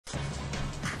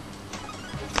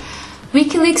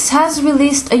Wikileaks has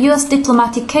released a U.S.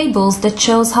 diplomatic cables that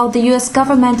shows how the U.S.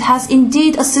 government has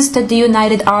indeed assisted the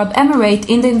United Arab Emirate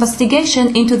in the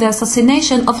investigation into the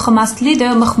assassination of Hammas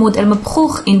leader Mahmud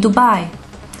al-Mabhouh in Dubai.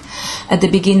 At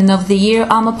the beginning of the year,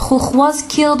 al-Mabhouh was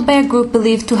killed by a group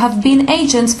believed to have been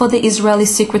agents for the Israeli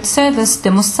Secret Service, the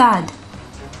Mossad.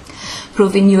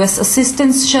 Proving U.S.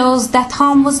 assistance shows that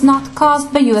harm was not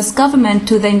caused by U.S. government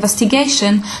to the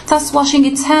investigation, thus washing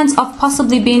its hands of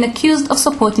possibly being accused of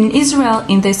supporting Israel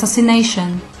in the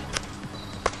assassination.